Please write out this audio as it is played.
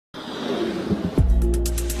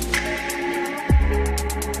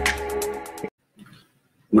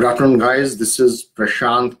Good afternoon, guys. This is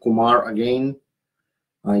Prashant Kumar again.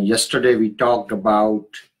 Yesterday we talked about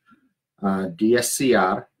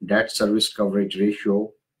DSCR, debt service coverage ratio,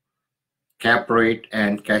 cap rate,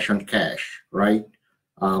 and cash on cash, right?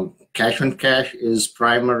 Cash on cash is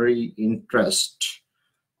primary interest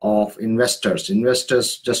of investors.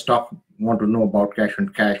 Investors just want to know about cash on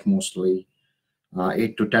cash mostly,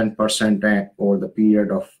 8 to 10% over the period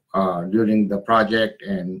of during the project,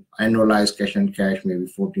 and annualized cash on cash maybe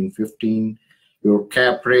 14-15. Your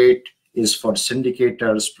cap rate is for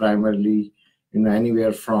syndicators primarily,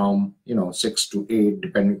 anywhere from 6 to 8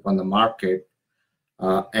 depending upon the market,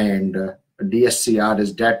 and DSCR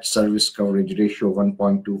is debt service coverage ratio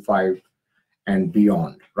 1.25 and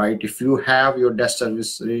beyond, right? If you have your debt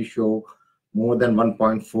service ratio more than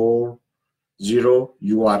 1.40,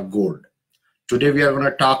 you are gold. Today we are going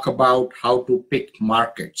to talk about how to pick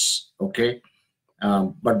markets, okay?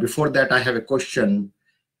 But before that, I have a question.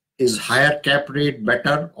 Is higher cap rate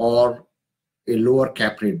better or a lower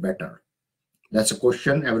cap rate better? That's a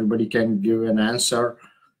question. Everybody can give an answer,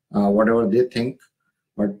 whatever they think,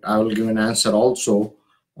 but I will give an answer also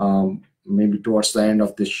maybe towards the end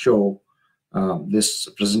of this show, this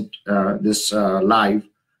live.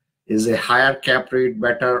 Is a higher cap rate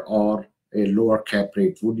better or a lower cap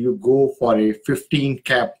rate? Would you go for a 15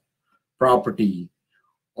 cap property,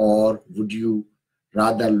 or would you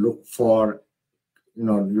rather look for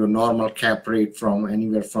your normal cap rate from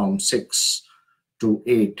anywhere from 6 to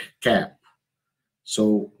 8 cap?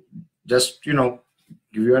 So just give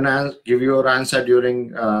your answer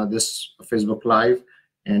during this Facebook live,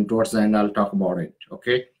 and towards the end I'll talk about it.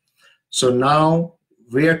 Okay, so now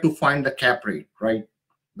where to find the cap rate, right?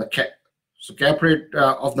 So cap rate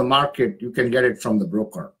of the market, you can get it from the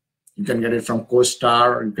broker. You can get it from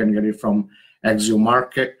CoStar. You can get it from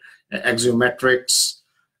Axiometrics.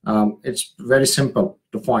 It's very simple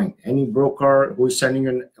to find. Any broker who is sending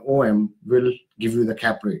an OM will give you the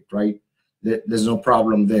cap rate, right? There's no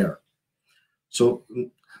problem there. So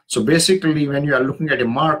basically, when you are looking at a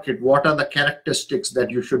market, what are the characteristics that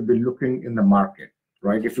you should be looking in the market,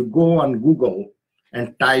 right? If you go on Google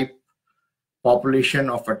and type population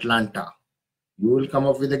of Atlanta, you will come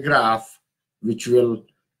up with a graph which will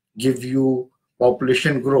give you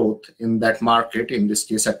population growth in that market, in this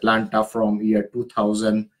case Atlanta, from year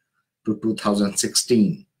 2000 to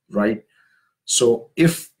 2016, right? So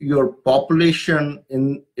if your population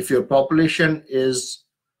is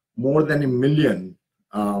more than 1 million,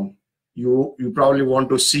 you probably want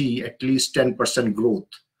to see at least 10% growth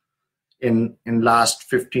in last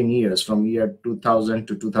 15 years, from year 2000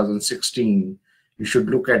 to 2016. You should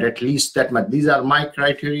look at least that much. These are my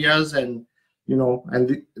criterias, and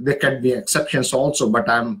there can be exceptions also, but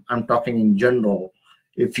I'm talking in general.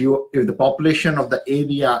 If the population of the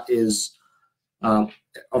area is of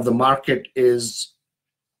the market is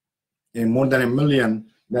more than 1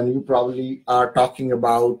 million, then you probably are talking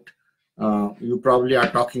about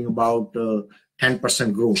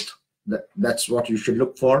 10% growth. That's what you should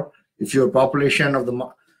look for. If your population of the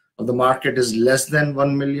market is less than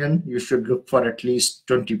 1 million, you should look for at least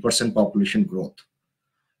 20% population growth.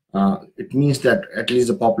 It means that at least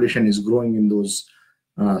the population is growing in those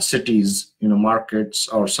cities, markets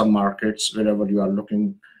or some markets, wherever you are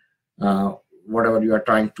looking, whatever you are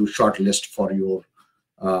trying to shortlist for your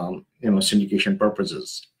syndication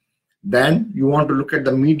purposes. Then you want to look at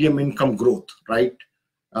the median income growth, right?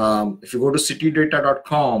 If you go to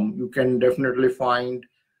citydata.com, you can definitely find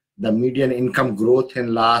the median income growth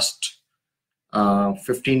in last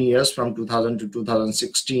 15 years, from 2000 to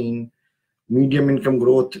 2016. Median income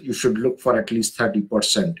growth, you should look for at least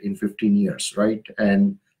 30% in 15 years, right?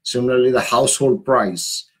 And similarly, the household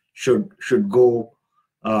price should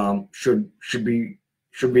be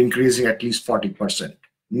increasing at least 40%.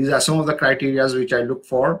 These are some of the criteria which I look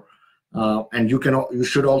for, and you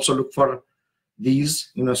should also look for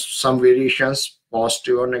these, some variations,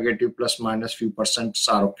 positive or negative, plus minus few percents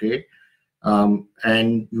are okay.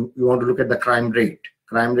 And you want to look at the crime rate.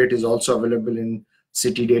 Crime rate is also available in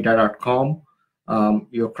citydata.com.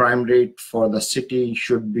 Your crime rate for the city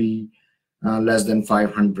should be less than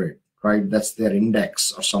 500, right? That's their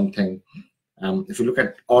index or something. If you look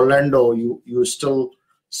at Orlando, you still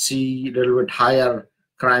see a little bit higher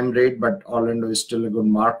crime rate, but Orlando is still a good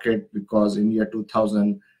market because in year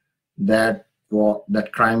 2000, that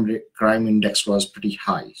crime index was pretty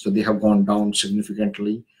high. So they have gone down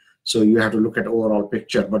significantly. So you have to look at overall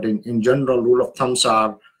picture. But in general, rule of thumbs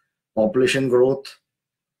are population growth,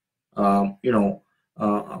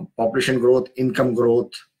 population growth, income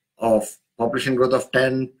growth of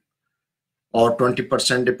 10 or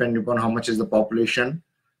 20%, depending upon how much is the population.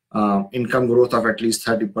 income growth of at least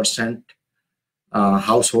 30%.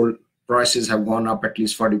 Household prices have gone up at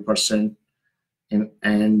least 40%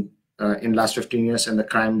 in last 15 years, and the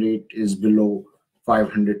crime rate is below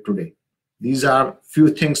 500 today. These are few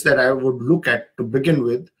things that I would look at to begin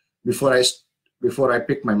with before I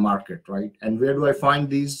pick my market, right? And where do I find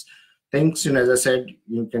these things? As I said,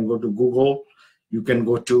 you can go to Google, you can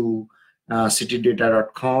go to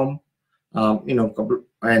citydata.com,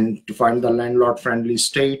 and to find the landlord-friendly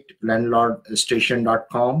state,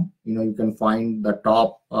 landlordstation.com. You can find the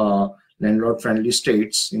top landlord-friendly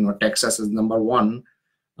states. Texas is #1,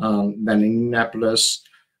 then Indianapolis,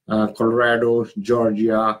 Colorado,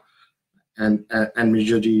 Georgia, and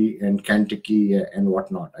Missouri and Kentucky and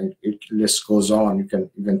whatnot. List goes on. You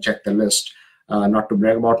can check the list. Not to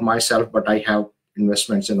brag about myself, but I have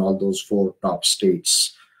investments in all those 4 top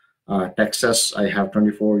states. Texas, I have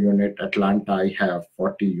 24 unit. Atlanta, I have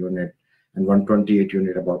 40 unit, and 128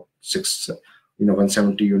 unit, about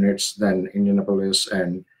 170 units. Then Indianapolis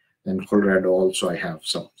and Colorado also, I have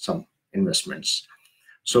some investments.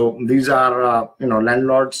 So these are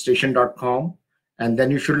landlordstation.com. And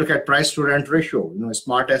then you should look at price to rent ratio.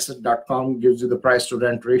 Smartasset.com gives you the price to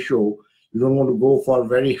rent ratio. You don't want to go for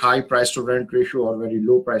very high price to rent ratio or very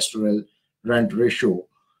low price to rent ratio.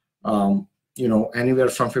 Anywhere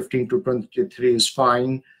from 15 to 23 is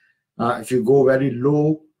fine. If you go very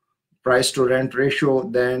low price to rent ratio,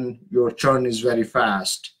 then your churn is very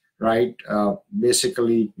fast, right?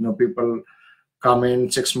 Basically, people come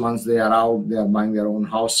in 6 months, they are out, they are buying their own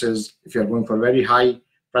houses. If you're going for very high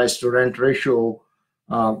price to rent ratio,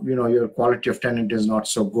 your quality of tenant is not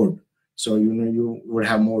so good. So, you would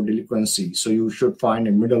have more delinquency. So you should find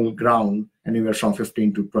a middle ground anywhere from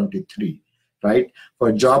 15 to 23, right?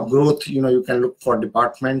 For job growth, you can look for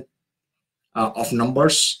department of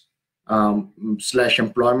numbers /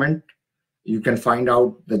 employment. You can find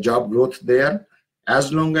out the job growth there.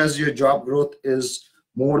 As long as your job growth is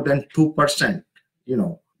more than 2%,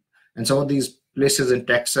 and some of these places in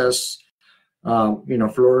Texas,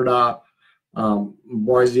 Florida,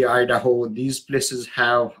 Boise, Idaho, these places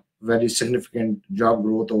have very significant job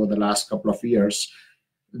growth over the last couple of years.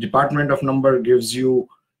 Department of number gives you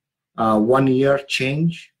 1 year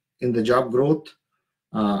change in the job growth.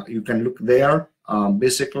 You can look there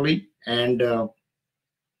basically, and there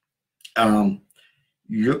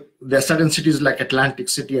are certain cities like Atlantic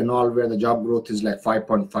City and all where the job growth is like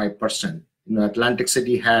 5.5%. Atlantic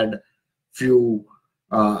City had few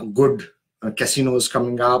good casinos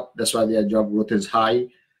coming up. That's why their job growth is high.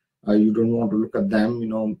 You don't want to look at them,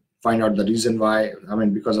 find out the reason why.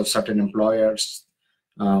 Because of certain employers,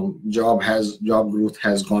 job growth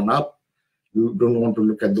has gone up. You don't want to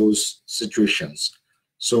look at those situations.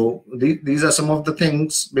 So these are some of the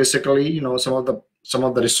things, basically, some of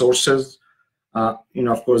the resources.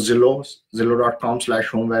 Of course,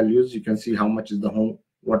 Zillow.com/home values. You can see how much is the home,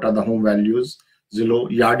 what are the home values. Zillow,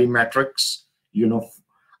 Yardi metrics,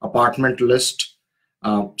 apartment list.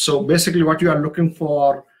 So basically what you are looking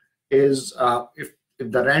for is if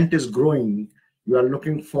the rent is growing, you are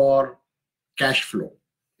looking for cash flow.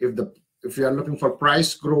 If you are looking for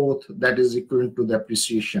price growth, that is equivalent to the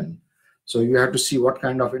appreciation. So you have to see what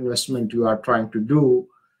kind of investment you are trying to do.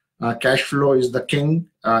 Cash flow is the king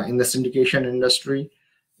in the syndication industry.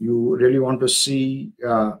 You really want to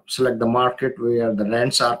select the market where the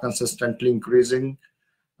rents are consistently increasing,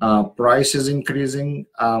 price is increasing.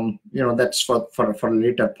 That's for a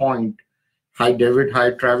later point. Hi David,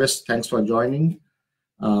 hi Travis, thanks for joining.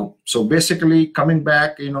 So basically, coming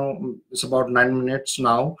back, it's about 9 minutes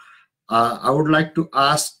now. I would like to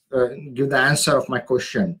give the answer of my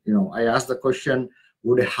question. I asked the question,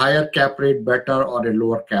 would a higher cap rate better or a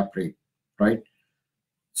lower cap rate, right?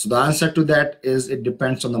 So the answer to that is it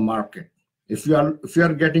depends on the market. If you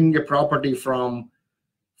are getting a property from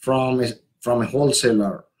a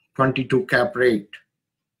wholesaler, 22 cap rate,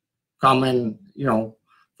 common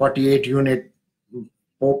 48 unit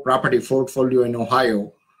property portfolio in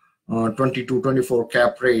Ohio, 22, 24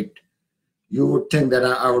 cap rate, you would think that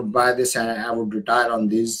I would buy this and I would retire on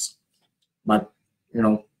this. But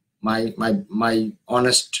my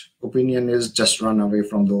honest opinion is just run away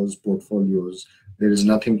from those portfolios. There is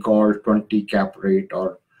nothing called 20 cap rate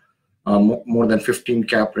or more than 15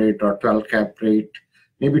 cap rate or 12 cap rate.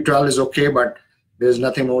 Maybe 12 is okay, but there's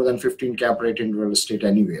nothing more than 15 cap rate in real estate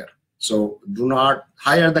anywhere. So do not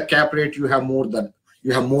higher the cap rate, you have more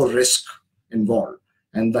risk involved.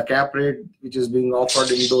 And the cap rate which is being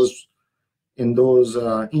offered in those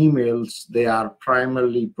emails, they are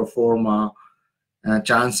primarily pro forma.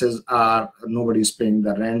 Chances are nobody's paying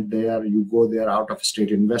the rent there. You go there out of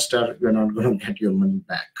state investor, you're not going to get your money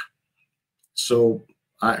back. So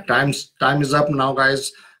time is up now,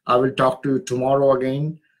 guys. I will talk to you tomorrow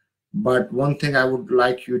again. But one thing I would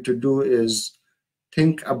like you to do is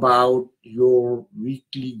think about your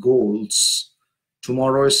weekly goals.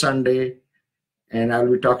 Tomorrow is Sunday, and I'll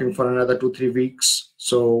be talking for another 2-3 weeks.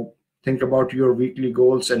 So think about your weekly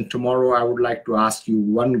goals, and tomorrow I would like to ask you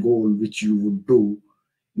one goal which you would do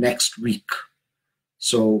next week.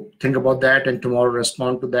 So think about that, and tomorrow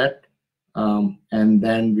respond to that, and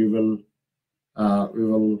then we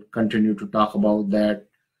will continue to talk about that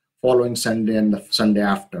following Sunday and the Sunday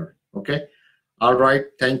after. Okay. All right.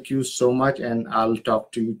 Thank you so much, and I'll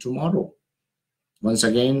talk to you tomorrow. Once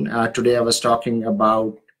again, today I was talking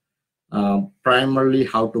about primarily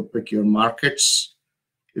how to pick your markets.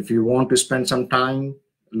 If you want to spend some time,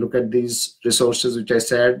 look at these resources which I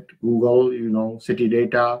said: Google, city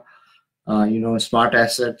data, smart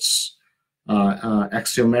assets,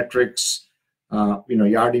 axiometrics,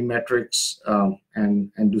 Yardi metrics,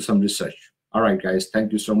 and do some research. All right, guys.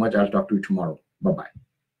 Thank you so much. I'll talk to you tomorrow. Bye-bye.